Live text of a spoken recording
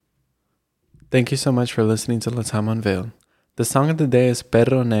Thank you so much for listening to La Time Unveiled. The song of the day is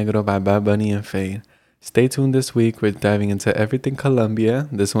Perro Negro by Bad Bunny and Fade. Stay tuned this week. We're diving into everything Colombia.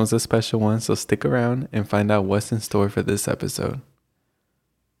 This one's a special one, so stick around and find out what's in store for this episode.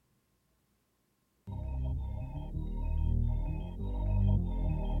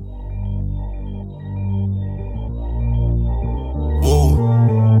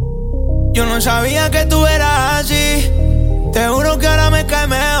 Yo no sabía que tú eras así. Te juro que ahora me cae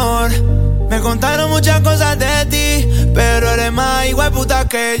mejor. Me contaron muchas cosas de ti, pero eres más igual puta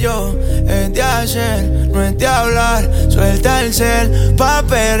que yo. Es de hacer, no es de hablar. Suelta el cel pa'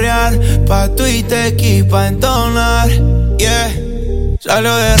 perrear, pa' Twitter y pa' entonar. Yeah,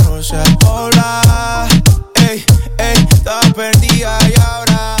 salió de Rosa al Pobla. Ey, ey, estaba perdida y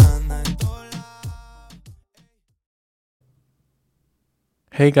ahora anda en todos lados.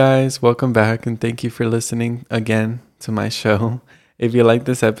 Hey guys, welcome back and thank you for listening again to my show. If you like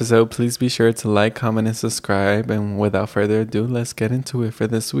this episode, please be sure to like, comment, and subscribe. And without further ado, let's get into it for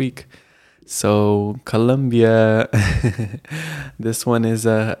this week. So, Colombia. This one is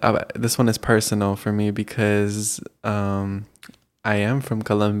personal for me because I am from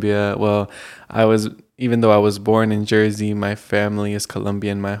Colombia. Well, even though I was born in Jersey, my family is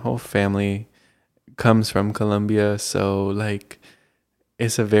Colombian. My whole family comes from Colombia, so like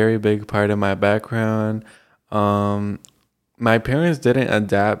it's a very big part of my background. My parents didn't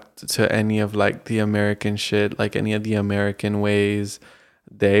adapt to any of like the American shit, like any of the American ways.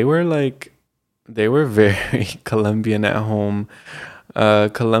 They were very Colombian at home.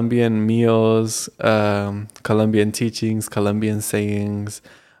 Colombian meals, Colombian teachings, Colombian sayings,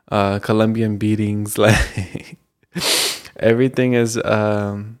 Colombian beatings, like everything is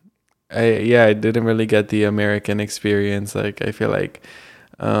I didn't really get the American experience. Like I feel like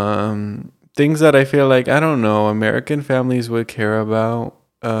things that I feel like, I don't know, American families would care about.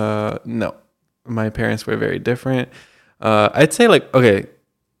 No, my parents were very different. I'd say like, okay,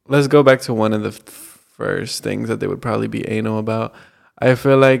 let's go back to one of the first things that they would probably be anal about. I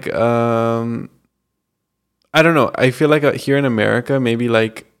feel like, I don't know. I feel like here in America, maybe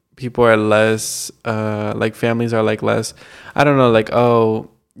like people are less, like families are like less, I don't know, like, oh,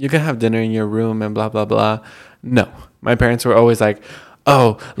 you can have dinner in your room and blah, blah, blah. No, my parents were always like,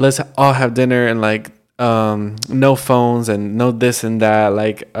 oh, let's all have dinner and like no phones and no this and that.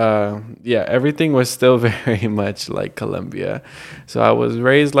 Like everything was still very much like Colombia. So I was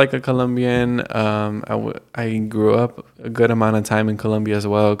raised like a Colombian. I grew up a good amount of time in Colombia as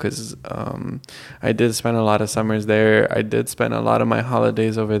well because I did spend a lot of summers there. I did spend a lot of my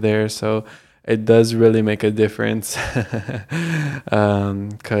holidays over there. So it does really make a difference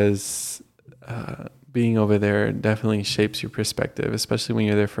because being over there definitely shapes your perspective, especially when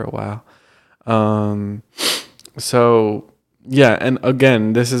you're there for a while. So yeah, and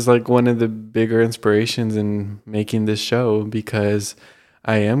again, this is like one of the bigger inspirations in making this show because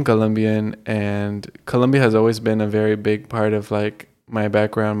I am Colombian and Colombia has always been a very big part of like my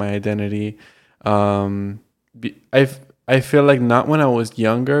background, my identity. I feel like not when I was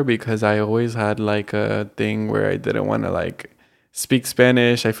younger because I always had like a thing where I didn't want to like speak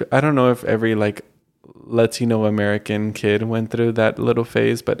Spanish. I don't know if every like Latino American kid went through that little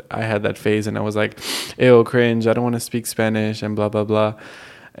phase, but I had that phase and I was like, ew, cringe, I don't want to speak Spanish and blah, blah, blah.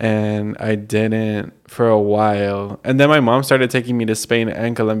 And I didn't for a while. And then my mom started taking me to Spain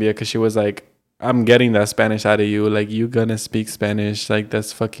and Colombia because she was like, I'm getting that Spanish out of you. Like, you gonna speak Spanish. Like,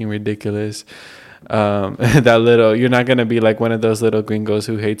 that's fucking ridiculous. You're not gonna be like one of those little gringos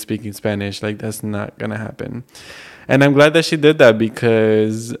who hate speaking Spanish. Like, that's not gonna happen. And I'm glad that she did that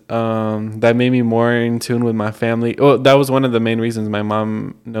because that made me more in tune with my family. Oh, that was one of the main reasons. My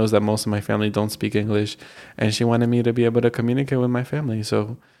mom knows that most of my family don't speak English, and she wanted me to be able to communicate with my family.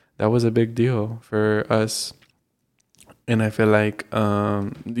 So that was a big deal for us. And I feel like,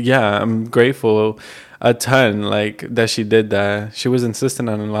 I'm grateful a ton, like, that she did that. She was insistent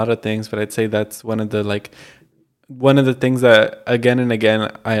on a lot of things, but I'd say that's one of the things that again and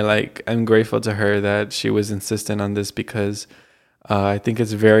again I'm grateful to her that she was insistent on this because I think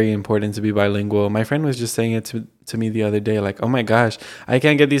it's very important to be bilingual. My friend was just saying it to me the other day, like, oh my gosh, I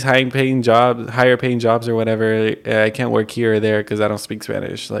can't get these higher paying jobs or whatever. I can't work here or there because I don't speak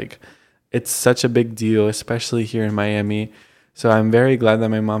Spanish. Like, it's such a big deal, especially here in Miami. So I'm very glad that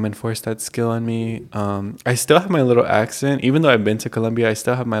my mom enforced that skill on me. I still have my little accent, even though I've been to Colombia. I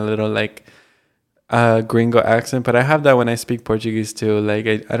still have my little like gringo accent, but I have that when I speak Portuguese too. Like,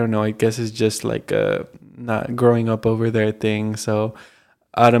 I don't know, I guess it's just like a not growing up over there thing. So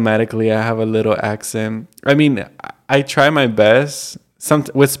automatically I have a little accent. I mean, I try my best some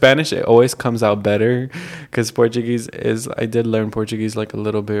with Spanish it always comes out better, because Portuguese is, I did learn Portuguese like a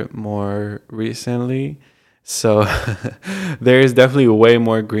little bit more recently, so there is definitely way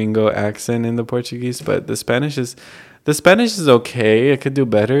more gringo accent in the Portuguese, but the Spanish is okay. I could do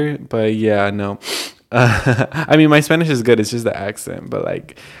better, but yeah, no. I mean, my Spanish is good. It's just the accent, but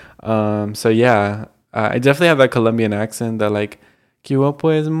like, so yeah, I definitely have that Colombian accent that like, "Que hubo,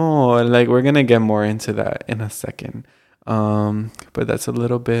 pues more." Like, we're gonna get more into that in a second. But that's a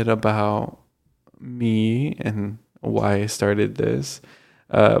little bit about me and why I started this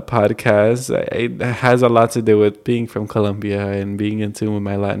podcast. It has a lot to do with being from Colombia and being in tune with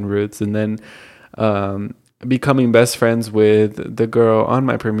my Latin roots, and then um, becoming best friends with the girl on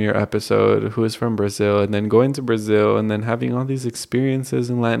my premiere episode who is from Brazil, and then going to Brazil and then having all these experiences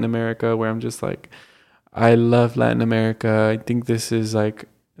in Latin America where I'm just like, I love Latin America. I think this is like,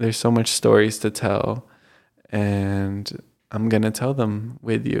 there's so much stories to tell, and I'm going to tell them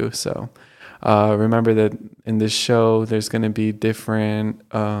with you. So remember that in this show, there's going to be different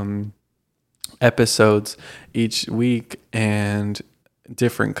episodes each week and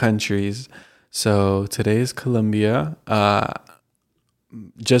different countries. So today is Colombia.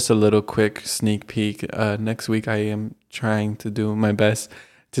 Just a little quick sneak peek. Next week, I am trying to do my best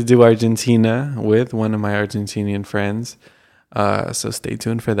to do Argentina with one of my Argentinian friends. So stay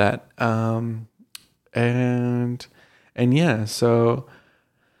tuned for that. And yeah, so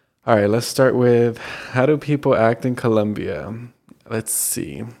all right, let's start with, how do people act in Colombia? Let's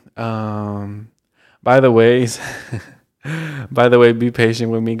see. By the way, be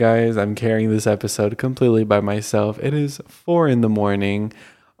patient with me, guys. I'm carrying this episode completely by myself. It is 4 a.m.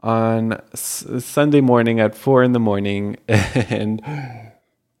 on Sunday morning at 4 a.m. and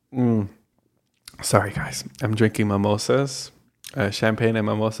sorry, guys. I'm drinking mimosas, champagne and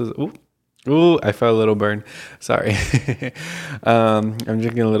mimosas. Ooh, I felt a little burn. Sorry. I'm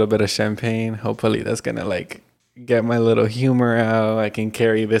drinking a little bit of champagne. Hopefully that's gonna like get my little humor out. I can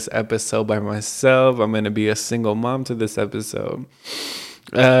carry this episode by myself. I'm gonna be a single mom to this episode.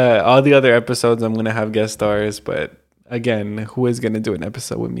 All the other episodes I'm gonna have guest stars, but again, who is gonna do an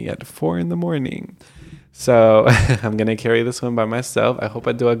episode with me at 4 a.m? So I'm gonna carry this one by myself. I hope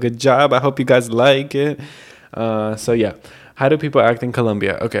I do a good job. I hope you guys like it. So yeah, how do people act in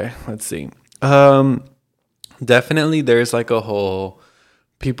Colombia? Okay, let's see. Definitely there's like a whole,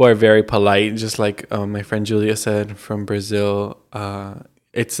 people are very polite, just like my friend Julia said from Brazil.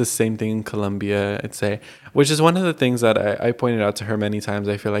 It's the same thing in Colombia, I'd say, which is one of the things that I pointed out to her many times.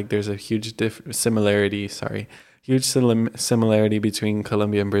 I feel like there's a huge similarity between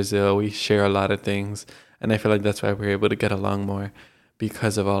Colombia and Brazil. We share a lot of things, and I feel like that's why we're able to get along more,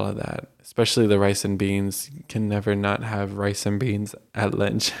 because of all of that, especially the rice and beans. You can never not have rice and beans at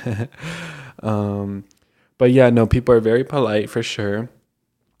lunch. But yeah, no, people are very polite for sure.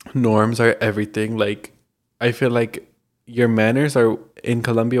 Norms are everything. Like, I feel like your manners are in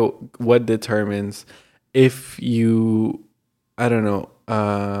Colombia what determines if you, I don't know,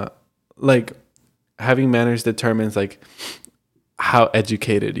 like having manners determines like how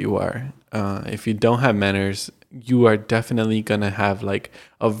educated you are. If you don't have manners, you are definitely gonna have like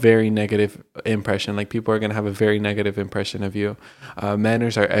a very negative impression. Like, people are gonna have a very negative impression of you.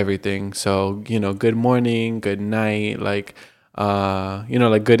 Manners are everything. So, good morning, good night, like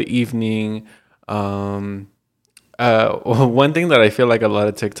like good evening. One thing that I feel like a lot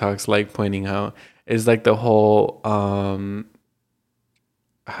of TikToks like pointing out is like the whole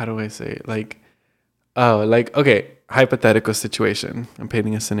how do I say it? Like, okay, hypothetical situation. I'm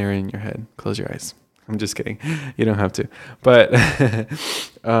painting a scenario in your head. Close your eyes. I'm just kidding. You don't have to. But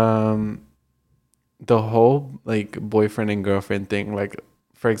the whole like boyfriend and girlfriend thing, like,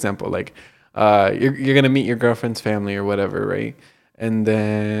 for example, like you're gonna meet your girlfriend's family or whatever, right? And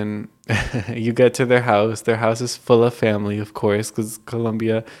then you get to their house. Their house is full of family, of course, because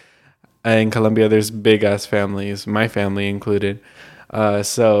in Colombia, there's big ass families, my family included.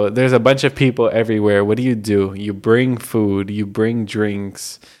 So there's a bunch of people everywhere. What do? You bring food, you bring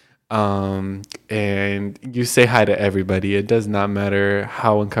drinks, and you say hi to everybody. It does not matter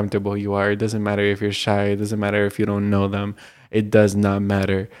how uncomfortable you are. It doesn't matter if you're shy. It doesn't matter if you don't know them. It does not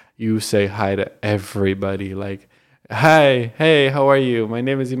matter. You say hi to everybody. Like, hi, hey, how are you? My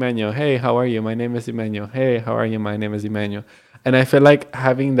name is Emmanuel. Hey, how are you? My name is Emmanuel. Hey, how are you? My name is Emmanuel. And I feel like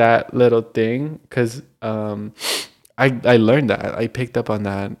having that little thing, because I learned that. I picked up on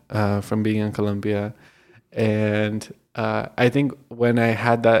that from being in Colombia. And I think when I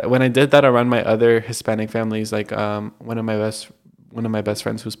did that around my other Hispanic families, like one of my best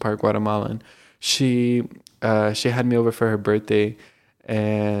friends who's part Guatemalan, she had me over for her birthday,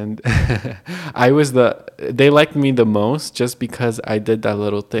 And they liked me the most just because I did that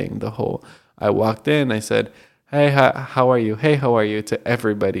little thing. I walked in, I said, "Hey, how are you? Hey, how are you?" to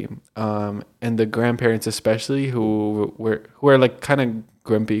everybody. And the grandparents, especially, who are like kind of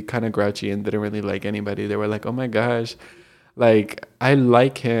grumpy, kind of grouchy, and didn't really like anybody. They were like, "Oh my gosh, like I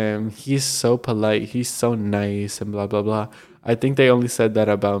like him. He's so polite. He's so nice," and blah blah blah. I think they only said that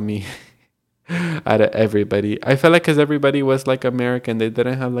about me out of everybody. I felt like because everybody was like American, they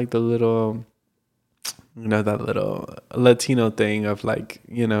didn't have like the little, that little Latino thing of like,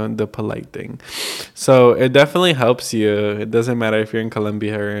 the polite thing. So it definitely helps you. It doesn't matter if you're in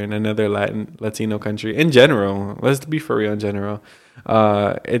Colombia or in another Latino country. In general, let's be for real. In general,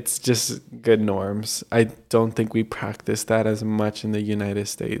 it's just good norms. I don't think we practice that as much in the United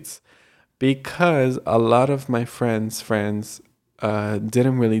States because a lot of my friends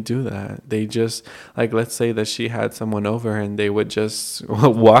didn't really do that. They just, like, let's say that she had someone over and they would just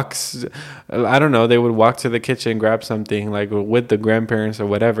I don't know, they would walk to the kitchen, grab something like with the grandparents or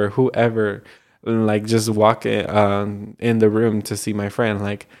whatever, whoever, like just walk in the room to see my friend,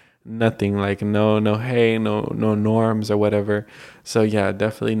 like nothing, like no, hey, no norms or whatever. So yeah,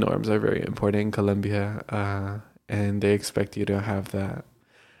 definitely norms are very important in Colombia, and they expect you to have that.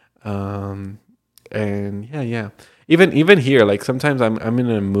 um and yeah, even here, like sometimes I'm in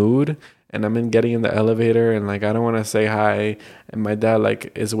a mood and I'm in getting in the elevator and like I don't want to say hi, and my dad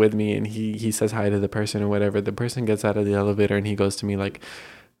like is with me and he says hi to the person or whatever. The person gets out of the elevator and he goes to me like,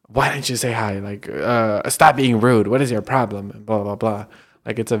 "Why didn't you say hi? Like, stop being rude. What is your problem?" And blah blah blah.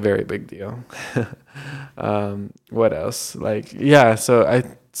 Like it's a very big deal. What else? Like, yeah, so I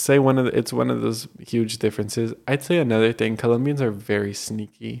say it's one of those huge differences. I'd say another thing, Colombians are very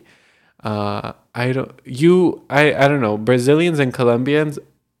sneaky. I don't know. Brazilians and Colombians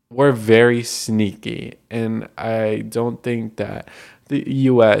were very sneaky, and I don't think that the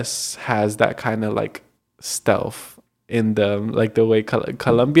US has that kind of like stealth in them, like the way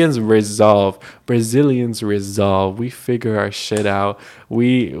Colombians resolve, Brazilians resolve. We figure our shit out.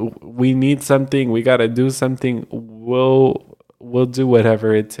 We need something, we got to do something. We'll do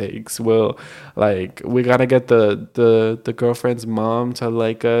whatever it takes. We gotta get the girlfriend's mom to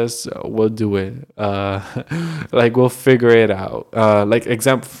like us. We'll do it. Like we'll figure it out.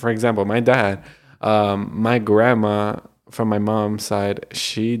 For example, my dad, my grandma from my mom's side,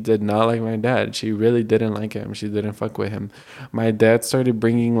 she did not like my dad. She really didn't like him. She didn't fuck with him. My dad started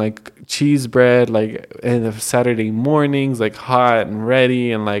bringing like cheese bread like in the Saturday mornings, like hot and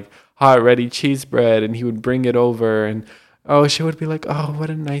ready, and like hot ready cheese bread, and he would bring it over, and oh, she would be like, "Oh, what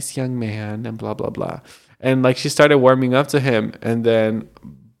a nice young man," and blah blah blah. And like she started warming up to him, and then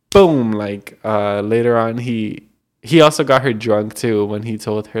boom, like later on he also got her drunk too when he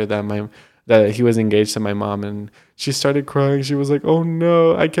told her that he was engaged to my mom, and she started crying. She was like, "Oh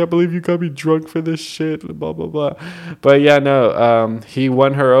no, I can't believe you got me drunk for this shit," blah blah blah. But yeah, no, he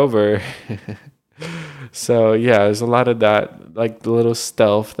won her over. So yeah, there's a lot of that, like the little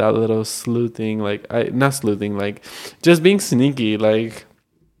stealth, that little sleuthing, like I not sleuthing, like just being sneaky, like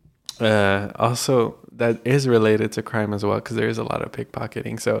also that is related to crime as well because there is a lot of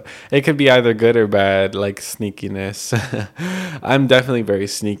pickpocketing. So it could be either good or bad, like sneakiness. I'm definitely very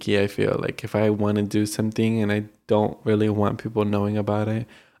sneaky. I feel like if I want to do something and I don't really want people knowing about it,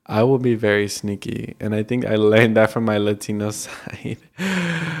 I will be very sneaky, and I think I learned that from my Latino side.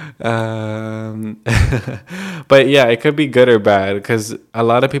 um, but yeah, it could be good or bad because a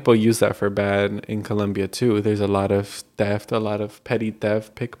lot of people use that for bad in Colombia too. There's a lot of theft, a lot of petty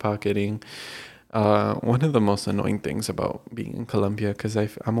theft, pickpocketing. One of the most annoying things about being in Colombia, because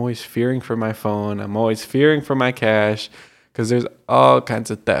I'm always fearing for my phone, I'm always fearing for my cash, because there's all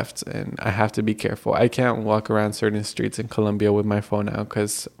kinds of thefts and I have to be careful. I can't walk around certain streets in Colombia with my phone out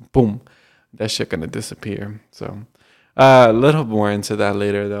because boom, that shit gonna disappear. So a little more into that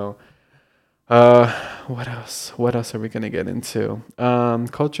later though. What else? What else are we gonna get into?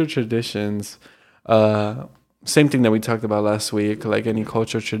 Culture traditions. Same thing that we talked about last week. Like any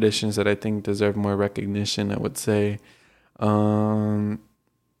culture traditions that I think deserve more recognition, I would say, La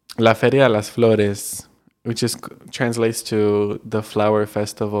Feria de las Flores, which is translates to the flower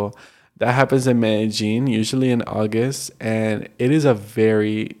festival. That happens in Medellin, usually in August, and it is a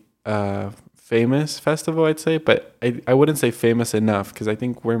very famous festival, I'd say, but I wouldn't say famous enough because I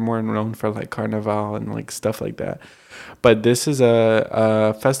think we're more known for like Carnival and like stuff like that. But this is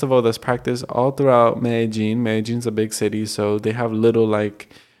a festival that's practiced all throughout Medellin. Medellin's a big city, so they have little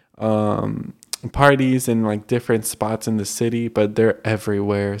like parties in like different spots in the city, but they're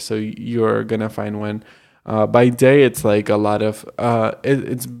everywhere. So you're gonna find one By day, it's like a lot of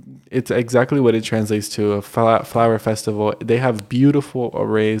it's exactly what it translates to, a flower festival. They have beautiful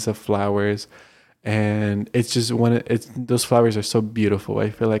arrays of flowers, and it's just it's those flowers are so beautiful.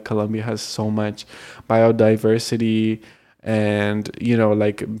 I feel like Colombia has so much biodiversity, and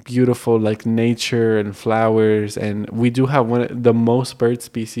like beautiful like nature and flowers, and we do have one of the most bird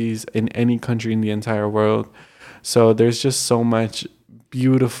species in any country in the entire world. So there's just so much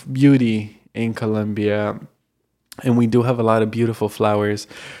beauty in Colombia, and we do have a lot of beautiful flowers.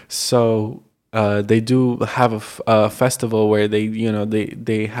 So they do have a festival where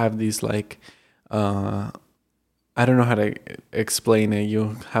they have these like uh, I don't know how to explain it.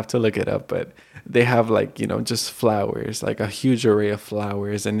 You have to look it up, but they have like, just flowers, like a huge array of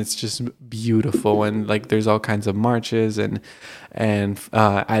flowers, and it's just beautiful. And like there's all kinds of marches, and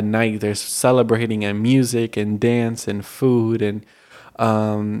at night there's celebrating and music and dance and food. And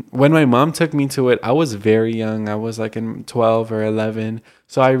when my mom took me to it, I was very young. I was like in 12 or 11.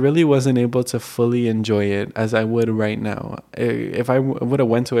 So I really wasn't able to fully enjoy it as I would right now. If I would have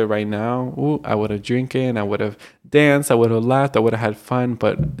went to it right now, ooh, I would have drinking, I would have danced, I would have laughed, I would have had fun.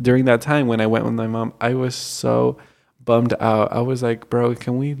 But during that time when I went with my mom, I was so bummed out. I was like, bro,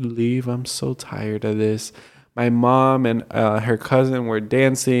 can we leave? I'm so tired of this. My mom and her cousin were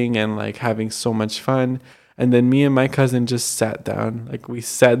dancing and like having so much fun, and then me and my cousin just sat down. Like we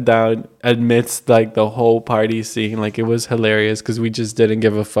sat down amidst like the whole party scene. Like it was hilarious because we just didn't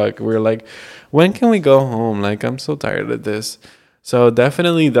give a fuck. We were like, when can we go home? Like I'm so tired of this. So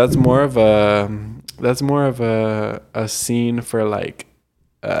definitely that's more of a scene for like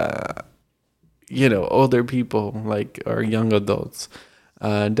older people like or young adults.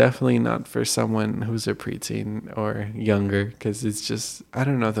 Definitely not for someone who's a preteen or younger, because it's just, I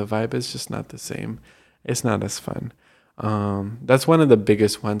don't know, the vibe is just not the same. It's not as fun. That's one of the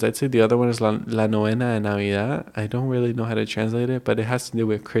biggest ones. I'd say the other one is La Novena de Navidad. I don't really know how to translate it, but it has to do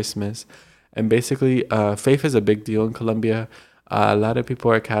with Christmas. And basically, faith is a big deal in Colombia. A lot of people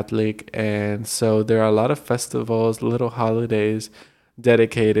are Catholic, and so there are a lot of festivals, little holidays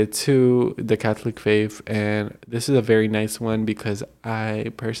dedicated to the Catholic faith. And this is a very nice one because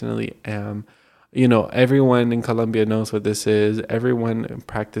I personally am, everyone in Colombia knows what this is. Everyone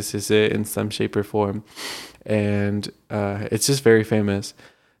practices it in some shape or form. And it's just very famous.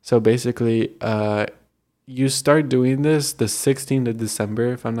 So basically, you start doing this the 16th of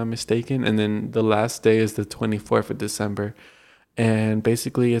December, if I'm not mistaken. And then the last day is the 24th of December. And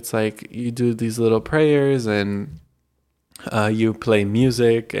basically, it's like you do these little prayers, and you play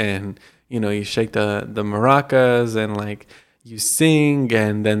music, and you shake the maracas, and like you sing,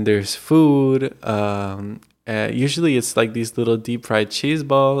 and then there's food. Usually it's like these little deep fried cheese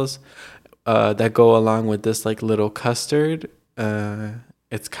balls that go along with this like little custard.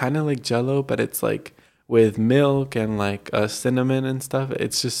 It's kind of like jello, but it's like with milk and like cinnamon and stuff.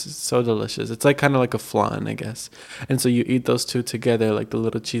 It's just so delicious. It's like kind of like a flan, I guess. And so you eat those two together, like the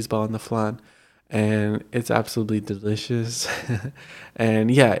little cheese ball and the flan, and it's absolutely delicious.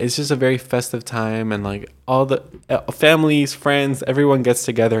 And yeah, it's just a very festive time, and like all the families, friends, everyone gets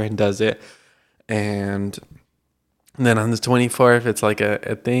together and does it. And then on the 24th, it's like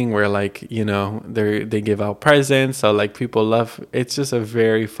a thing where like they give out presents, so like people love. It's just a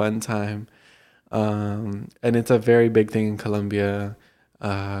very fun time. And it's a very big thing in Colombia.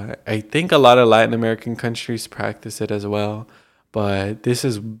 I think a lot of Latin American countries practice it as well, but this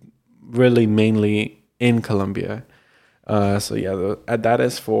is really mainly in Colombia. So yeah, that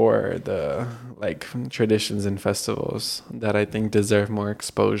is for the like traditions and festivals that I think deserve more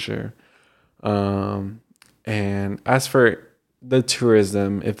exposure. And as for the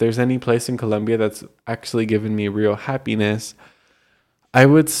tourism, if there's any place in Colombia that's actually given me real happiness, I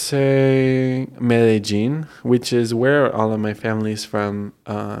would say Medellin, which is where all of my family's from.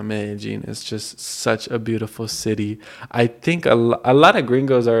 Medellin is just such a beautiful city. I think a lot of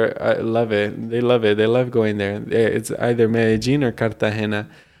gringos love it. They love it. They love going there. It's either Medellin or Cartagena,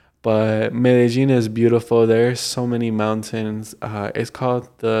 but Medellin is beautiful. There's so many mountains. It's called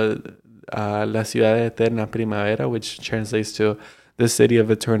the La Ciudad de Eterna Primavera, which translates to the city of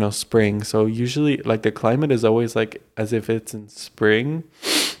eternal spring. So usually like the climate is always like as if it's in spring,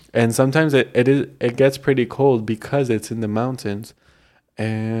 and sometimes it gets pretty cold because it's in the mountains,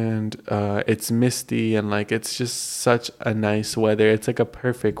 and it's misty, and like it's just such a nice weather. It's like a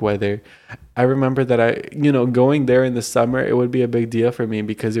perfect weather. I remember that going there in the summer, it would be a big deal for me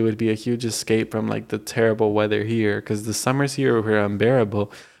because it would be a huge escape from like the terrible weather here, because the summers here were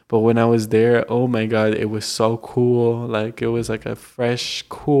unbearable. But when I was there, oh my God, it was so cool. Like it was like a fresh,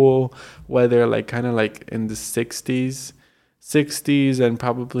 cool weather, like kind of like in the 60s, and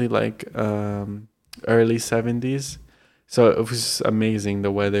probably like early 70s. So it was amazing,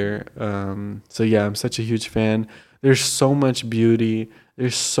 the weather. So yeah, I'm such a huge fan. There's so much beauty.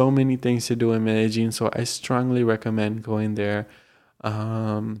 There's so many things to do in Medellin. So I strongly recommend going there.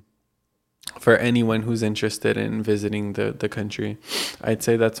 Um, for anyone who's interested in visiting the country. I'd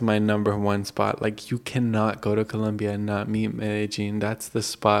say that's my number one spot. Like, you cannot go to Colombia and not meet Medellin. That's the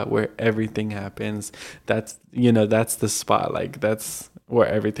spot where everything happens. That's the spot. Like, that's where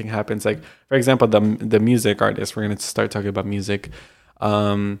everything happens. Like, for example, the music artists, we're going to start talking about music.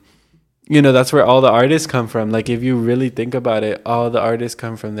 Um, that's where all the artists come from. Like, if you really think about it, all the artists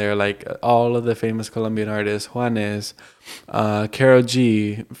come from there. Like, all of the famous Colombian artists, Juanes, Karol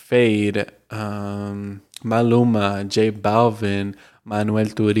G, Fade, Maluma, J Balvin, Manuel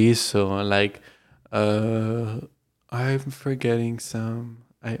Turizo. Like, I'm forgetting some.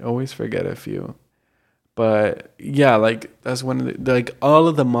 I always forget a few. But yeah, like, that's one of like, all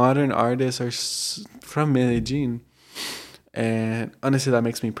of the modern artists are from Medellin. And honestly, that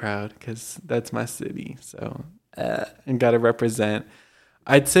makes me proud because that's my city. So, and gotta represent.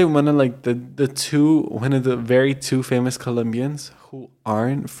 I'd say one of like one of the very two famous Colombians who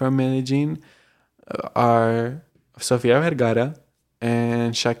aren't from Medellin are Sofia Vergara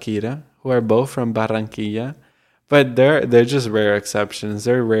and Shakira, who are both from Barranquilla. But they're just rare exceptions.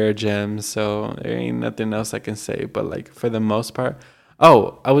 They're rare gems, so there ain't nothing else I can say. But like, for the most part,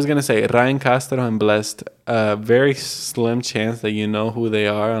 oh, I was gonna say Ryan Castro and Blessed. Very slim chance that you know who they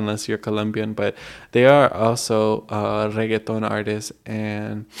are unless you're Colombian, but they are also reggaeton artists,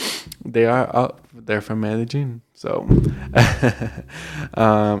 and they're from Medellin. So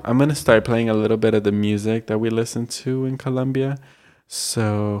I'm gonna start playing a little bit of the music that we listen to in Colombia.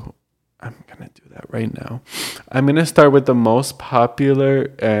 So I'm gonna do that right now. I'm gonna start with the most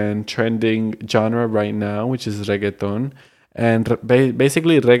popular and trending genre right now, which is reggaeton. And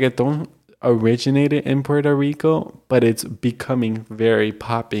basically, reggaeton originated in Puerto Rico, but it's becoming very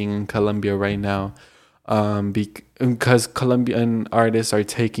popping in Colombia right now. Because Colombian artists are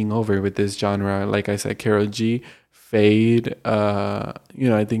taking over with this genre. Like I said, Karol G, Fade. I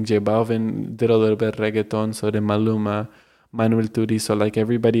think J Balvin did a little bit of reggaeton. So did Maluma, Manuel Turizo. Like,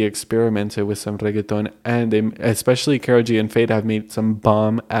 everybody experimented with some reggaeton, and especially Karol G and Fade have made some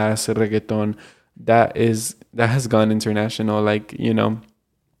bomb ass reggaeton that has gone international. Like,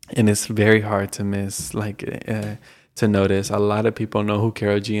 and it's very hard to miss. Like, to notice. A lot of people know who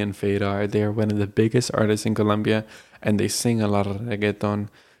Karol G and Fade are. They are one of the biggest artists in Colombia, and they sing a lot of reggaeton.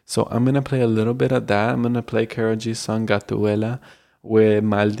 So I'm gonna play a little bit of that. I'm gonna play Karol G's song Gatuela with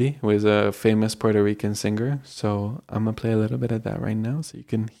Maldi, who is a famous Puerto Rican singer. So I'm gonna play a little bit of that right now so you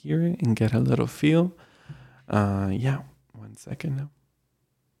can hear it and get a little feel. Yeah, 1 second now.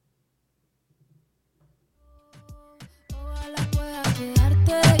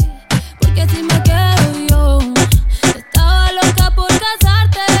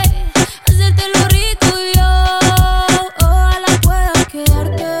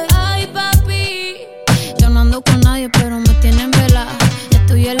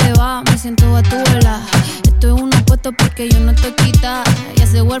 Porque yo no te quita y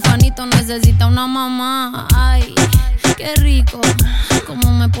ese huerfanito necesita una mamá. Ay, qué rico,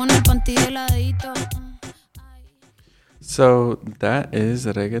 como me pone el panty heladito. So that is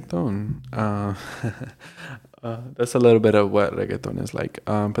reggaeton. That's a little bit of what reggaeton is like.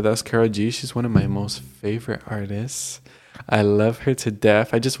 But that's Karol G. She's one of my most favorite artists. I love her to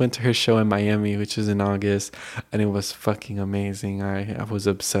death. I just went to her show in Miami, which was in August, and it was fucking amazing. I was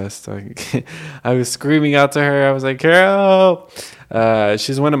obsessed. I was screaming out to her. I was like, Carol!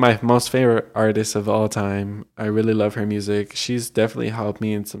 She's one of my most favorite artists of all time. I really love her music. She's definitely helped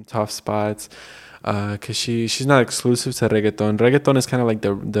me in some tough spots. Because she's not exclusive to reggaeton. Reggaeton is kind of like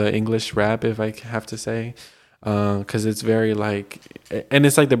the English rap, if I have to say. Because it's very like, and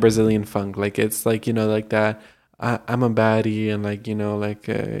it's like the Brazilian funk. Like, it's like, like that. I'm a baddie, and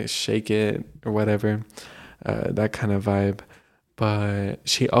like, shake it or whatever, that kind of vibe. But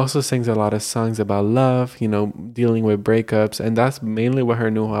she also sings a lot of songs about love, dealing with breakups, and that's mainly what her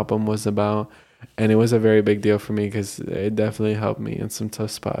new album was about. And it was a very big deal for me because it definitely helped me in some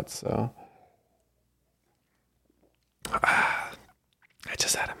tough spots. So I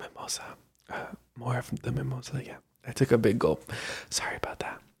just had a mimosa, more of the mimosa. Yeah, I took a big gulp. Sorry about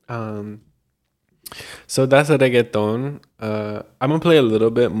that. So that's a reggaeton. I'm gonna play a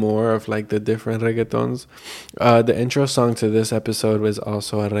little bit more of like the different reggaetons. The intro song to this episode was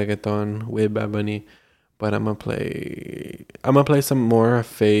also a reggaeton with Bad Bunny, but I'm gonna play some more of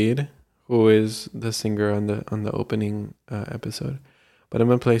Fade, who is the singer on the opening episode. But I'm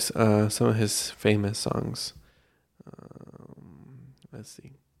gonna play some of his famous songs. Let's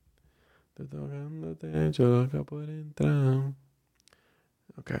see. tocándote, yo loca por entrar.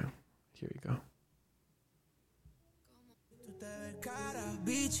 Okay, here we go. Cara,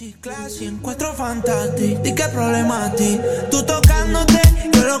 bici, classy, encuentro fantástico. ¿Y qué problema a ti? Tú tocándote,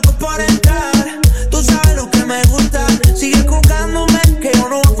 yo loco por entrar. Tú sabes lo que me gusta. Sigue jugándome, que yo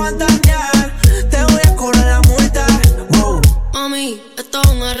no voy a fantasear. Te voy a cobrar la multa. Wow. Mami, esto es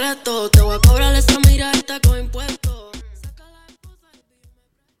un arresto. Te voy a cobrar esa mirada con impuestos.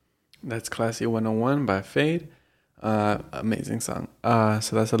 That's Classy 101 by Fade. Amazing song.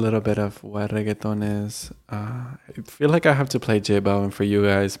 So that's a little bit of what reggaeton is. I feel like I have to play J Balvin for you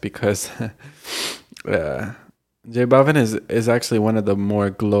guys because J Balvin is actually one of the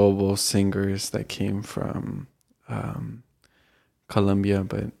more global singers that came from Colombia,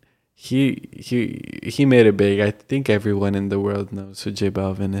 but he made it big. I think everyone in the world knows who J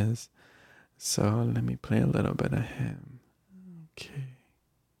Balvin is. So let me play a little bit of him. Okay.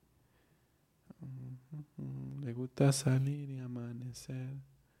 Le gusta salir y amanecer.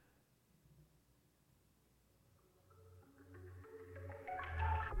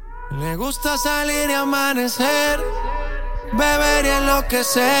 Le gusta salir y amanecer, beber y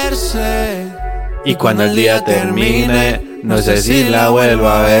enloquecerse. Y cuando el día termine, no sé si la vuelvo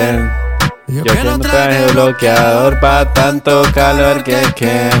a ver. Yo que no traje bloqueador pa' tanto calor que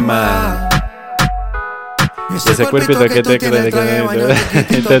quema. Y ese cuerpito que te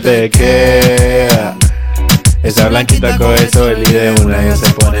queda. Esa blanquita coge sol y de una ya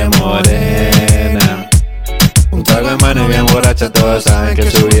se pone morena. Un trago de mano y bien borracha, todos saben que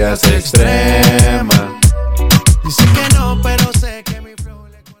su vida es extrema. Dice que no, pero sé que mi flow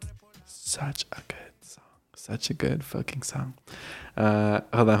le corre por... Such a good song. Such a good fucking song.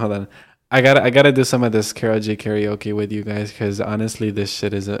 Hold on. I gotta do some of this Karol G karaoke with you guys because honestly, this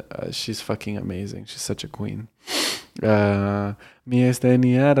shit is she's fucking amazing. She's such a queen. Mi ex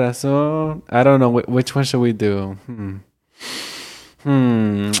tenía razón. I don't know which one should we do.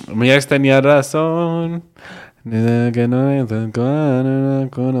 Mi ex tenía razón. I'm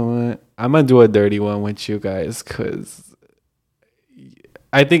gonna do a dirty one with you guys because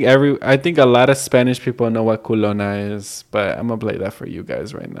I think a lot of Spanish people know what culona is, but I'm gonna play that for you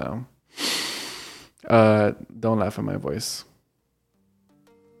guys right now. Don't laugh at my voice.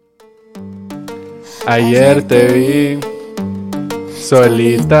 Ayer te vi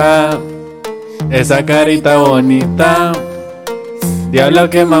solita, esa carita bonita, diablo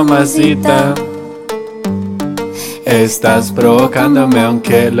que mamacita. Estás provocándome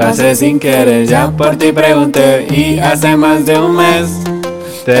aunque lo haces sin querer. Ya por ti pregunté y hace más de un mes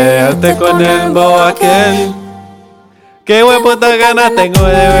te dejaste con el bobo aquel. Qué hueputa ganas tengo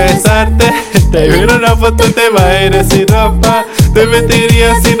de besarte. Te vi en una foto, te imaginas sin ropa. Te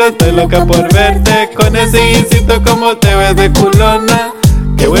mentiría si no estoy loca por verte. Con ese guisito como te ves de culona.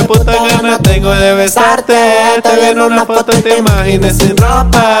 Qué hueputa ganas tengo de besarte. Te vi en una foto, te imaginas sin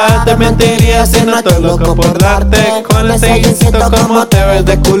ropa. Te mentiría si no estoy loco por darte. Con ese guisito como te ves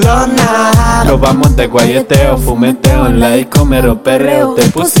de culona. Nos vamos de guayeteo, fumeteo, en la disco mero perreo. Te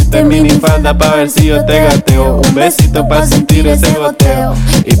pusiste minifalda pa' ver si yo te gateo. Un besito pa' sentir ese goteo.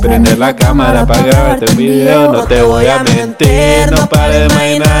 Y prender la cámara pa' grabarte un video. No te voy a mentir, no pare de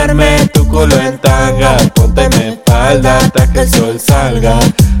imaginarme tu culo en tanga. Ponte en espalda hasta que el sol salga.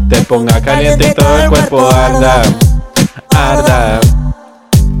 Te ponga caliente y todo el cuerpo arda.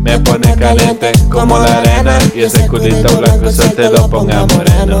 Me pone caliente como la arena. Y ese culito blanco eso te lo ponga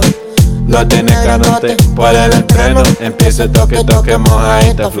moreno. Lo tiene canote por el entreno. Empieza el toque,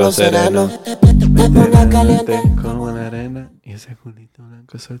 mojadita, flow sereno. Me pone caliente como la arena. Y ese culito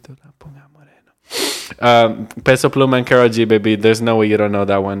blanco eso te lo ponga moreno. Peso Pluma and Karol G, baby. There's no way you don't know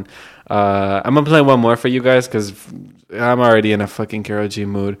that one. I'm gonna play one more for you guys because I'm already in a fucking Karol G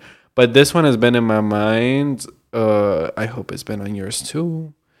mood. But this one has been in my mind. I hope it's been on yours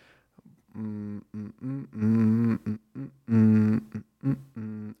too.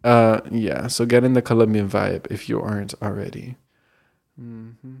 Yeah, so get in the Colombian vibe if you aren't already.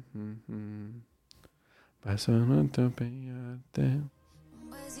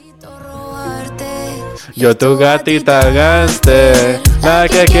 Yo tu gatita gaste, la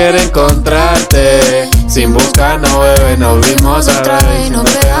que quiere encontrarte. Sin buscar no bebé, nos vimos otra vez y nos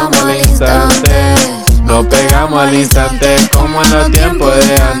pegamos al instante. Nos pegamos al instante como en los tiempos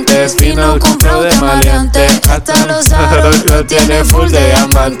de antes. Vino con flow de maleante, hasta los aros lo tiene full de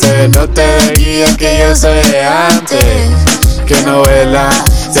diamante. No te guíes que yo soy de antes. Qué novela,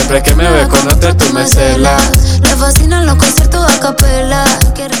 siempre que me ve con otra tú me celas. Le fascinan los conciertos a capela.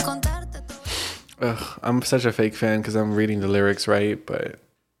 Quiere contarte todo. Ugh, I'm such a fake fan because I'm reading the lyrics right, but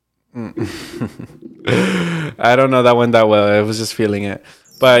I don't know that one that well. I was just feeling it.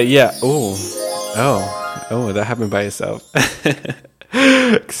 But yeah, oh, that happened by itself.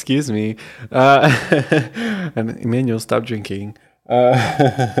 Excuse me. And Emmanuel, stop drinking.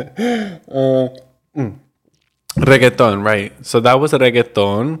 Reggaeton, right? So that was a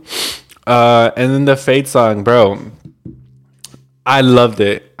reggaeton. And then the Fade song, bro. I loved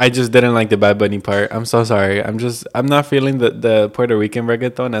it. I just didn't like the Bad Bunny part. I'm so sorry. I'm not feeling the Puerto Rican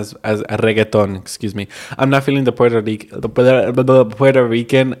reggaeton as a reggaeton. Excuse me. I'm not feeling the Puerto Rican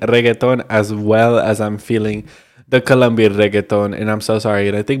reggaeton as well as I'm feeling the Colombian reggaeton, and I'm so sorry.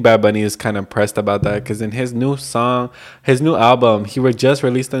 And I think Bad Bunny is kind of pressed about that because in his new album, he just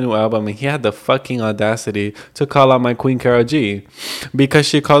released a new album, and he had the fucking audacity to call out my queen Karol G because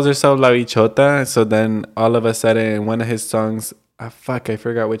she calls herself La Bichota. So then all of a sudden, in one of his songs, I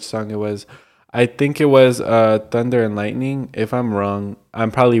forgot which song it was. I think it was Thunder and Lightning. If I'm wrong, I'm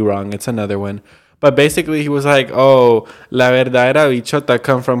probably wrong. It's another one. But basically, he was like, "Oh, la verdadera bichota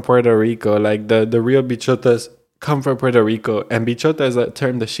come from Puerto Rico. Like the real bichotas come from Puerto Rico." And bichota is a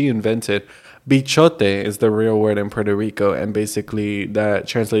term that she invented. Bichote is the real word in Puerto Rico, and basically that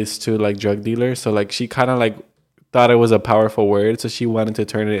translates to like drug dealer. So like she kind of like thought it was a powerful word, so she wanted to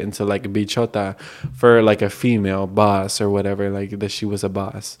turn it into like bichota for like a female boss or whatever, like that she was a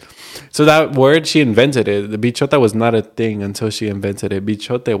boss. So that word, she invented it. The bichota was not a thing until she invented it.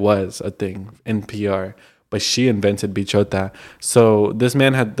 Bichote was a thing in PR, but she invented bichota. So this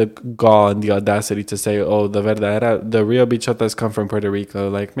man had the gall and the audacity to say, "Oh, the real bichotas come from Puerto Rico."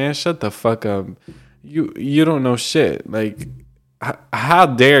 Like, man, shut the fuck up. You don't know shit. Like, how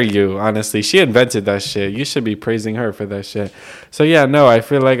dare you? Honestly, she invented that shit. You should be praising her for that shit. So yeah, no, I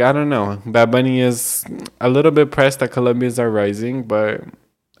feel like, I don't know, Bad Bunny is a little bit pressed that Colombians are rising, but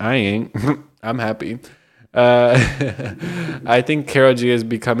I ain't. I'm happy. I think Karol G is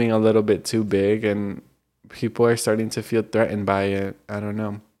becoming a little bit too big, and people are starting to feel threatened by it. I don't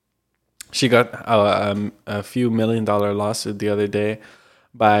know. She got a few $1 million lawsuit the other day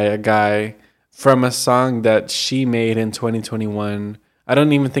by a guy from a song that she made in 2021. I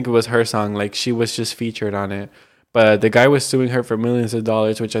don't even think it was her song. Like, she was just featured on it. But the guy was suing her for millions of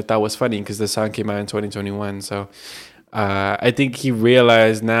dollars, which I thought was funny because the song came out in 2021. So I think he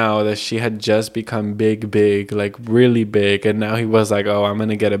realized now that she had just become big, like really big. And now he was like, "Oh, I'm going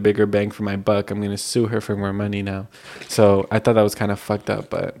to get a bigger bang for my buck. I'm going to sue her for more money now." So I thought that was kind of fucked up,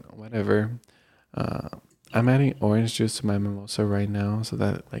 but whatever. I'm adding orange juice to my mimosa right now so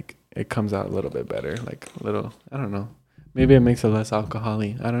that like it comes out a little bit better. Like a little, I don't know. Maybe it makes it less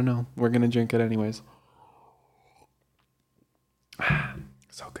alcohol-y. I don't know. We're going to drink it anyways.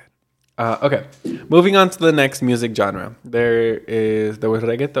 So good. Okay, moving on to the next music genre. There was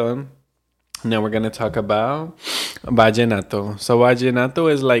reggaeton. Now we're gonna talk about vallenato. So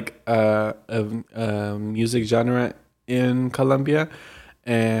vallenato is like a music genre in Colombia,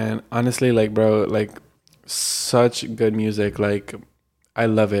 and honestly, like, bro, like such good music. Like, I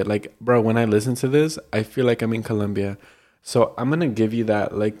love it. Like, bro, when I listen to this, I feel like I'm in Colombia. So I'm gonna give you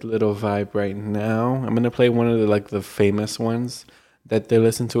that like little vibe right now. I'm gonna play one of the famous ones that they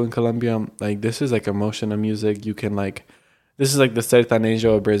listen to in Colombia. Like, this is like emotional music. You can like, this is like the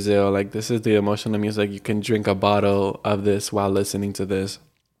sertanejo of Brazil. Like, this is the emotional music. You can drink a bottle of this while listening to this,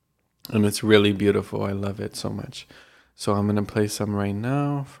 and it's really beautiful. I love it so much. So I'm gonna play some right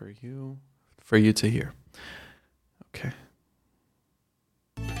now for you to hear. Okay.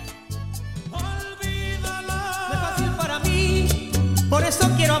 Por eso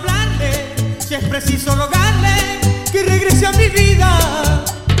quiero hablarle, si es preciso rogarle que regrese a mi vida.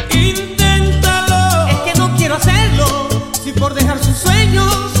 Inténtalo. Es que no quiero hacerlo, si por dejar sus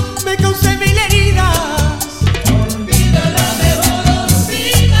sueños me causé mil heridas. Olvídala, mejor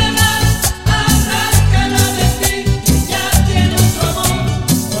olvídala, arráncala de ti, ya tiene otro amor.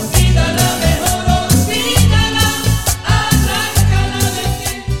 Olvídala, mejor olvídala, arráncala de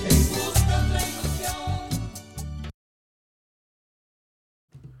ti, que busca otra ilusión.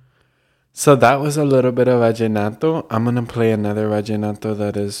 So that was a little bit of vallenato. I'm going to play another vallenato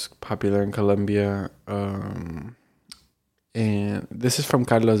that is popular in Colombia. And this is from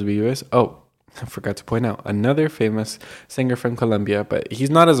Carlos Vives. Oh, I forgot to point out another famous singer from Colombia, but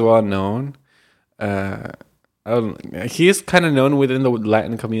he's not as well known. He is kind of known within the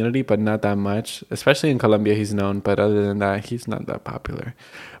Latin community, but not that much. Especially in Colombia, he's known. But other than that, he's not that popular.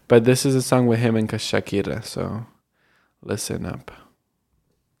 But this is a song with him and Shakira. So listen up.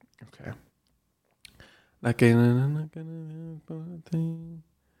 Okay. Okay.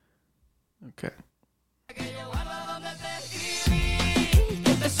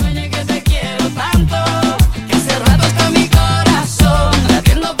 Que te sueñe que te quiero tanto, que hace rato está mi corazón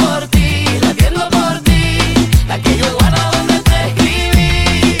latiendo por ti, la que yo guardo donde te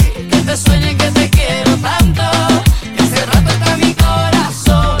escribí.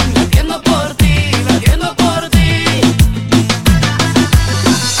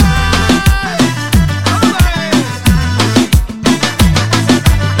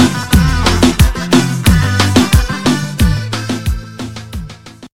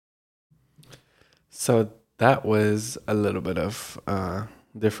 So that was a little bit of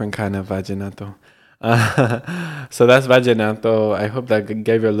different kind of vallenato. So that's vallenato. I hope that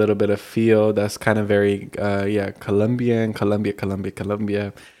gave you a little bit of feel. That's kind of very, Colombian,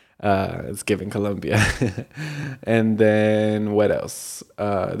 Colombia. It's giving Colombia. And then what else?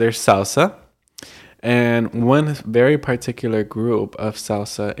 There's salsa. And one very particular group of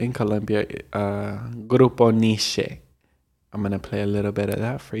salsa in Colombia, Grupo Niche. I'm going to play a little bit of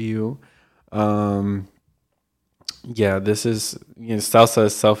that for you. This is, salsa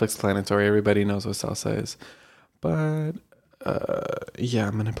is self-explanatory. Everybody knows what salsa is. But, I'm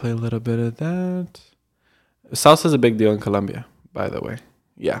going to play a little bit of that. Salsa is a big deal in Colombia, by the way.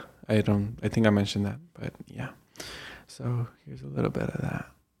 Yeah, I think I mentioned that, but yeah. So here's a little bit of that.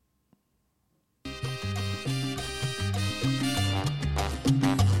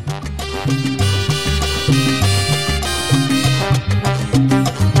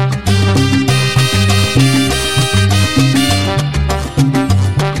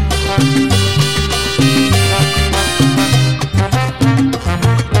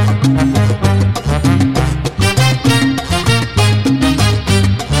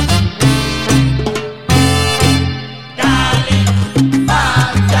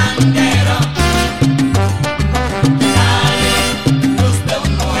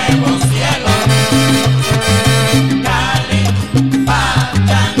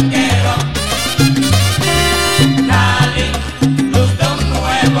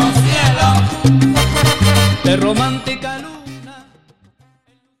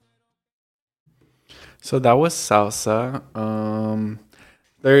 So that was salsa.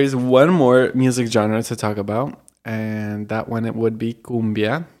 There is one more music genre to talk about, and that one it would be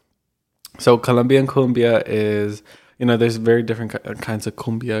cumbia. So Colombian cumbia is, there's very different kinds of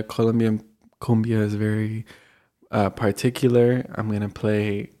cumbia. Colombian cumbia is very particular. I'm going to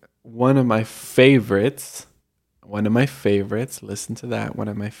play one of my favorites. Listen to that. One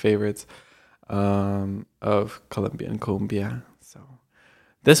of my favorites of Colombian cumbia. So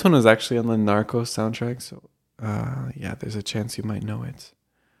this one was actually on the Narcos soundtrack. So there's a chance you might know it.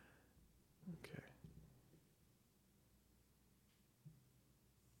 Okay.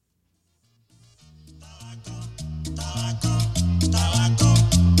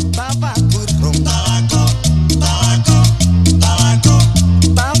 Tabaco y ron. Tabaco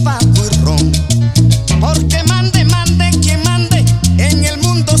y ron. Porque mande, quien mande, en el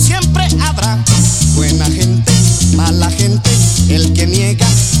mundo siempre habrá buena gente, mala gente, el que niega,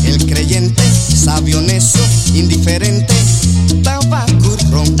 el creyente, sabio, necio, indiferente. Tabaco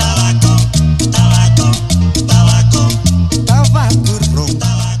y ron. Tabaco y ron.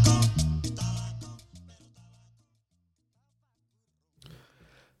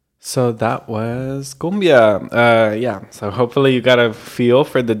 So that was cumbia. So hopefully you got a feel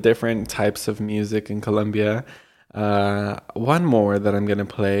for the different types of music in Colombia. One more that I'm going to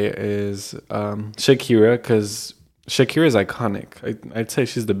play is Shakira, because Shakira is iconic. I'd say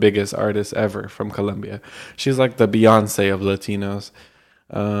she's the biggest artist ever from Colombia. She's like the Beyonce of Latinos.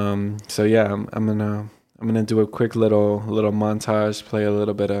 I'm gonna do a quick little montage, play a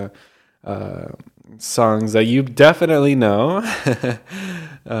little bit of songs that you definitely know,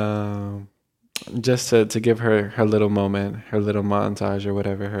 just to give her little moment, her little montage or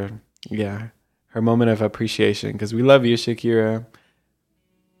whatever, her moment of appreciation, because we love you, Shakira.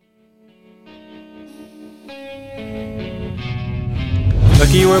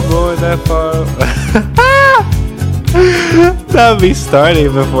 Lucky you were born that far. That'd be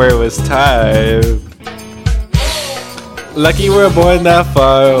starting before it was time. Lucky you were born that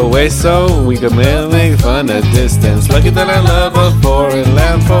far away, so we could make fun of distance. Lucky that I love a foreign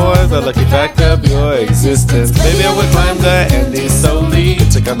land for the lucky fact of your existence. Maybe I would climb the Andes solely,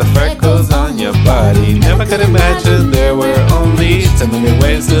 check out the freckles on your body. Never could imagine there were only 10 million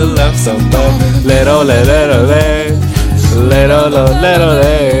ways to love somebody. Little,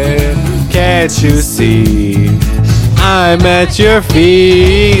 can't you see? I'm at your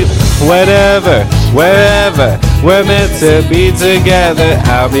feet. Whatever, wherever, we're meant to be together.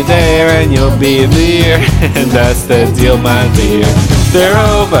 I'll be there and you'll be there. And that's the deal, my dear. They're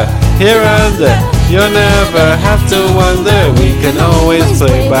over, here under. You'll never have to wonder. We can always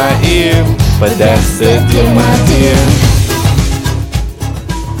play by ear. But that's the deal, my dear.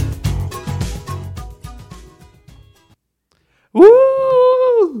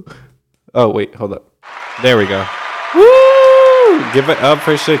 Woo! Oh, wait, hold up. There we go. Woo! Give it up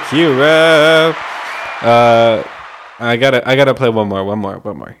for Shakira. I gotta play one more.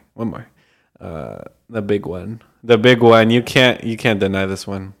 The big one. You can't deny this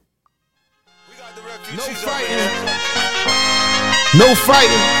one. No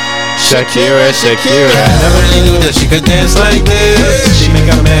fighting. Shakira, Shakira. Never knew that she could dance like this. She make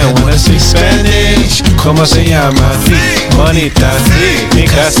a man wanna speak Spanish. Como se llama? Bonita, mi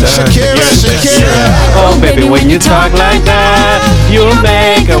casa. Shakira, Shakira. Oh baby, when you talk like that, you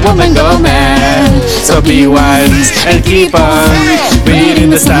make a woman go mad. So be wise and keep on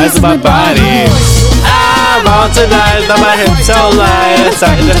beating the size of my body. I'm all tonight, though my hips so light.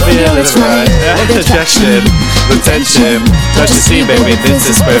 Starting to feel it's right. Attraction, the tension. Don't you see, baby, this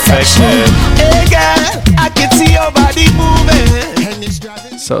is perfection. Hey girl, I can see your body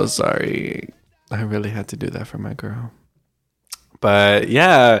moving. So sorry. I really had to do that for my girl. But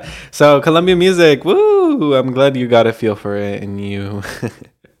yeah, so Colombian music, woo! I'm glad you got a feel for it, and you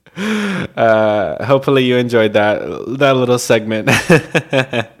hopefully you enjoyed that little segment.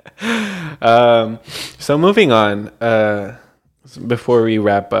 So moving on, before we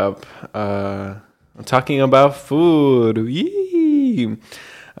wrap up, I'm talking about food. Yee!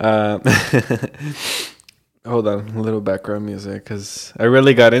 Hold on, a little background music, because I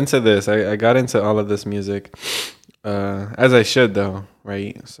really got into this. I got into all of this music, as I should, though,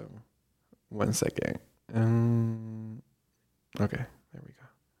 right? So, 1 second. Okay, there we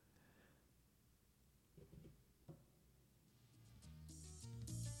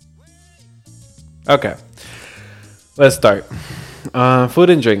go. Okay, let's start. Food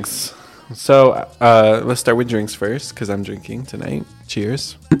and drinks. So, let's start with drinks first, because I'm drinking tonight.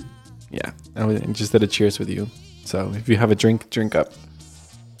 Cheers. Yeah, I just did a cheers with you. So if you have a drink, drink up.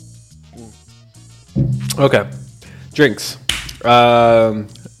 Okay, drinks. The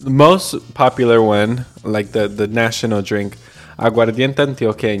most popular one, like the national drink, aguardiente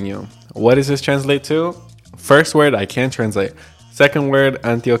antioqueño. What does this translate to? First word, I can't translate. Second word,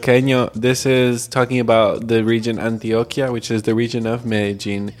 antioqueño. This is talking about the region Antioquia, which is the region of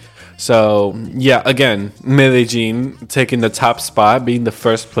Medellin. So, yeah, again, Medellin taking the top spot, being the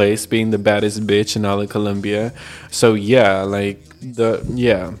first place, being the baddest bitch in all of Colombia. So, yeah,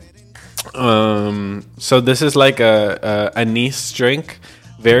 so this is like a anise drink.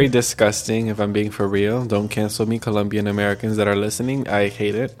 Very disgusting, if I'm being for real. Don't cancel me, Colombian Americans that are listening. I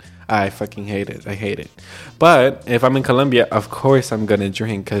hate it. I fucking hate it. I hate it. But if I'm in Colombia, of course I'm going to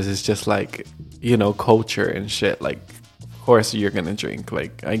drink, because it's just like, culture and shit. Like, of course you're gonna drink.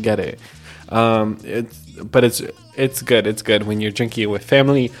 Like, I get it. It's good. It's good when you're drinking it with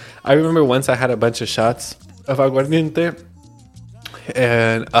family. I remember once I had a bunch of shots of aguardiente,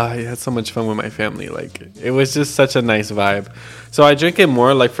 and I had so much fun with my family. Like, it was just such a nice vibe. So I drink it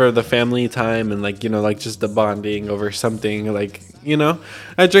more like for the family time, and like just the bonding over something. Like,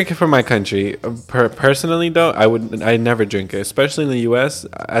 I drink it for my country. Personally though, I never drink it, especially in the US.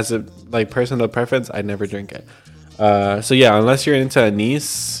 As a personal preference, I never drink it. So yeah, unless you're into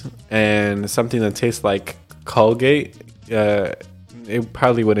anise and something that tastes like Colgate, it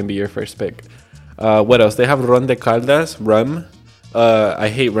probably wouldn't be your first pick. What else? They have ron de caldas, rum. I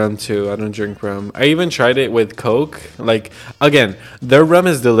hate rum too. I don't drink rum. I even tried it with Coke. Like, again, their rum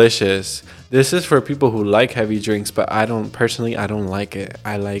is delicious. This is for people who like heavy drinks, but I don't like it.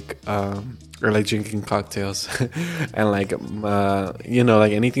 I like drinking cocktails and like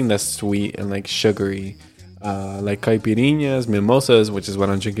anything that's sweet and like sugary. Like caipirinhas, mimosas, which is what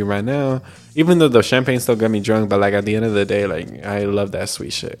I'm drinking right now. Even though the champagne still got me drunk, but like at the end of the day, like, I love that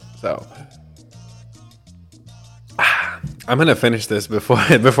sweet shit. So I'm gonna finish this before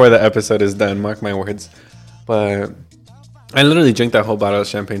the episode is done. Mark my words. But I literally drank that whole bottle of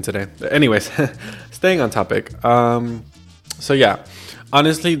champagne today. Anyways, staying on topic. So yeah,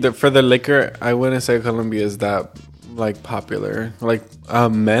 honestly, for the liquor, I wouldn't say Colombia is that like popular. Like,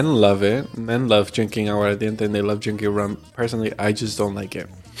 men love it. Men love drinking aguardiente and they love drinking rum. Personally, I just don't like it.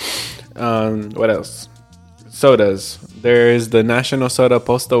 What else? Sodas. There's the national soda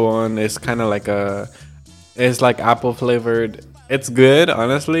Posto one. It's kind of like it's like apple flavored. It's good,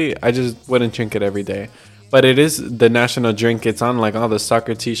 honestly. I just wouldn't drink it every day. But it is the national drink. It's on like all the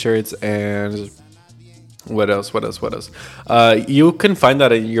soccer t-shirts. And what else? You can find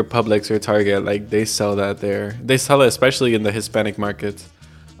that at your Publix or Target. Like, they sell that there. They sell it especially in the Hispanic markets.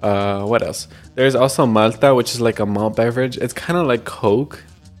 What else? There's also Malta, which is like a malt beverage. It's kind of like Coke,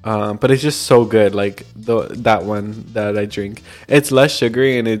 but it's just so good. Like that one that I drink. It's less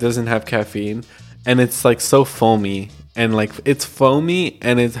sugary and it doesn't have caffeine. And it's like so foamy. And like, it's foamy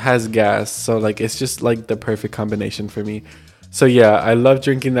and it has gas. So like, it's just like the perfect combination for me. So yeah, I love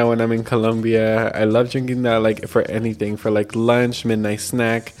drinking that when I'm in Colombia. I love drinking that like for anything, for like lunch, midnight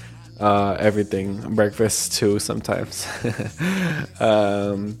snack, everything, breakfast too sometimes.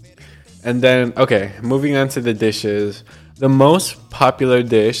 And then, okay, moving on to the dishes. The most popular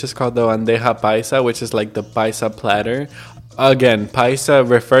dish is called the bandeja paisa, which is like the paisa platter. Again, paisa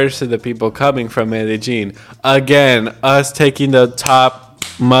refers to the people coming from Medellin. Again, us taking the top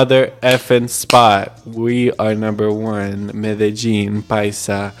mother effing spot. We are number one. Medellin,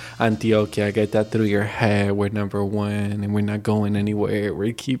 paisa, Antioquia. Get that through your head. We're number one, and we're not going anywhere.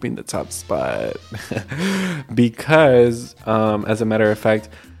 We're keeping the top spot because, as a matter of fact,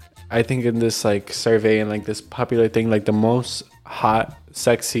 I think in this like survey and like this popular thing, like the most hot,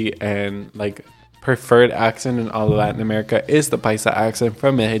 sexy, and like preferred accent in all of Latin America is the Paisa accent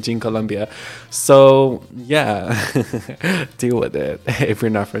from Medellin, Colombia. So yeah, deal with it if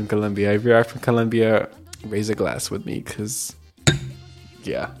you're not from Colombia. If you are from Colombia, raise a glass with me, because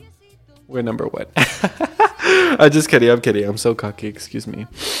yeah, we're number one. I'm just kidding. I'm kidding. I'm so cocky. Excuse me.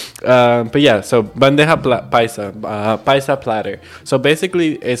 But yeah, so bandeja paisa, paisa platter. So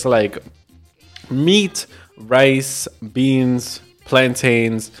basically, it's like meat, rice, beans,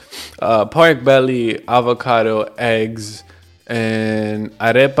 plantains, pork belly, avocado, eggs, and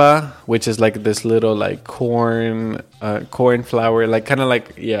arepa, which is like this little like corn flour, like kind of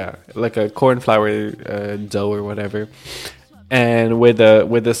like, yeah, like a corn flour dough or whatever, and with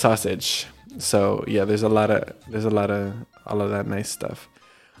the sausage. So yeah, there's a lot of all of that nice stuff.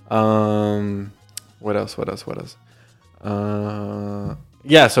 What else?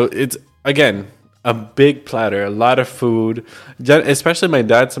 Yeah, so it's again a big platter, a lot of food. Especially my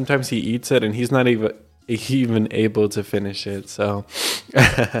dad, sometimes he eats it and he's not even able to finish it. So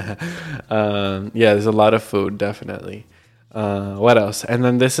yeah, there's a lot of food, definitely. What else? And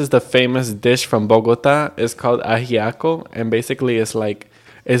then this is the famous dish from Bogota. It's called ajiaco, and basically it's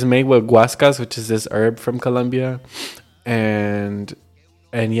made with guascas, which is this herb from Colombia, and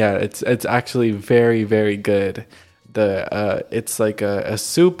yeah, it's actually very, very good. It's like a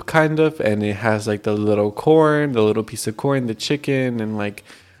soup kind of, and it has like the little piece of corn, the chicken, and like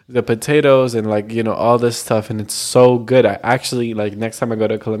the potatoes, and like, you know, all this stuff, and it's so good. I actually, like, next time I go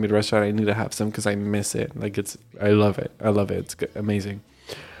to a Colombian restaurant, I need to have some because I miss it. Like, I love it. It's good, amazing.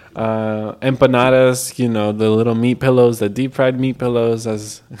 Empanadas, you know, the little meat pillows, the deep fried meat pillows,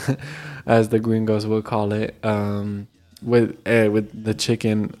 as as the gringos will call it, with the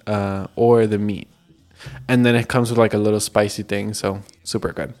chicken or the meat. And then it comes with like a little spicy thing, so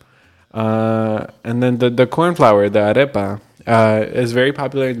super good. And then the corn flour, the arepa, is very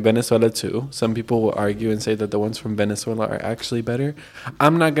popular in Venezuela too. Some people will argue and say that the ones from Venezuela are actually better.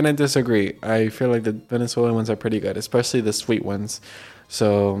 I'm not gonna disagree. I feel like the Venezuelan ones are pretty good, especially the sweet ones.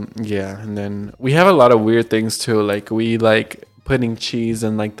 So yeah, and then we have a lot of weird things too. Like we like putting cheese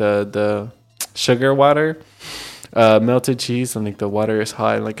in like the sugar water, melted cheese, and like the water is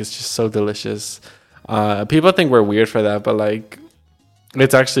hot, and like it's just so delicious. People think we're weird for that, but like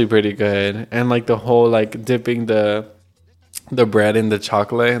it's actually pretty good. And like the whole like dipping the bread in the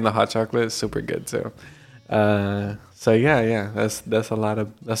chocolate and the hot chocolate is super good too. So yeah, that's a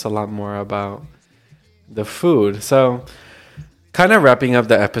lot more about the food. So kind of wrapping up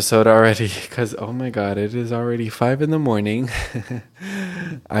the episode already, because oh my god, it is already 5 a.m.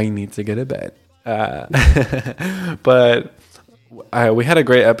 I need to get to bed. But we had a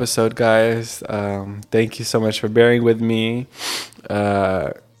great episode, guys. Thank you so much for bearing with me.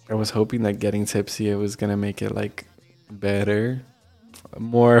 I was hoping that getting tipsy, it was gonna make it like better,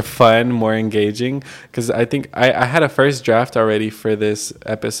 more fun, more engaging, because I think I had a first draft already for this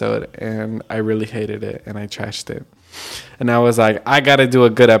episode and I really hated it and I trashed it. And I was like, I gotta do a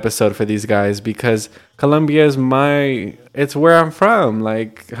good episode for these guys because Colombia is it's where I'm from.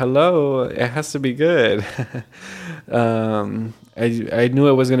 Like, hello, it has to be good. I knew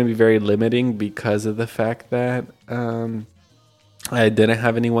it was gonna be very limiting because of the fact that I didn't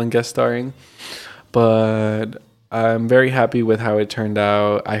have anyone guest starring, but I'm very happy with how it turned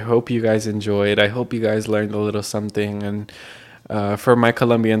out. I hope you guys enjoyed. I hope you guys learned a little something. And for my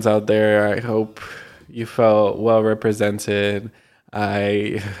Colombians out there, I hope you felt well represented.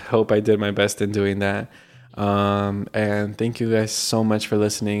 I hope I did my best in doing that. And thank you guys so much for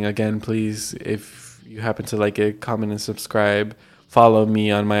listening. Again, please, if you happen to like it, comment and subscribe. Follow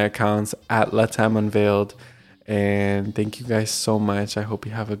me on my accounts at Latam Unveiled. And thank you guys so much. I hope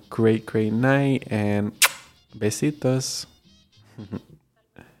you have a great, great night. And besitos.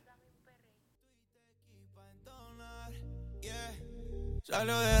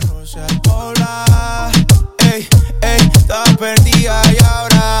 Salió de Rosa Pola, ey, ey, estaba perdida y ahora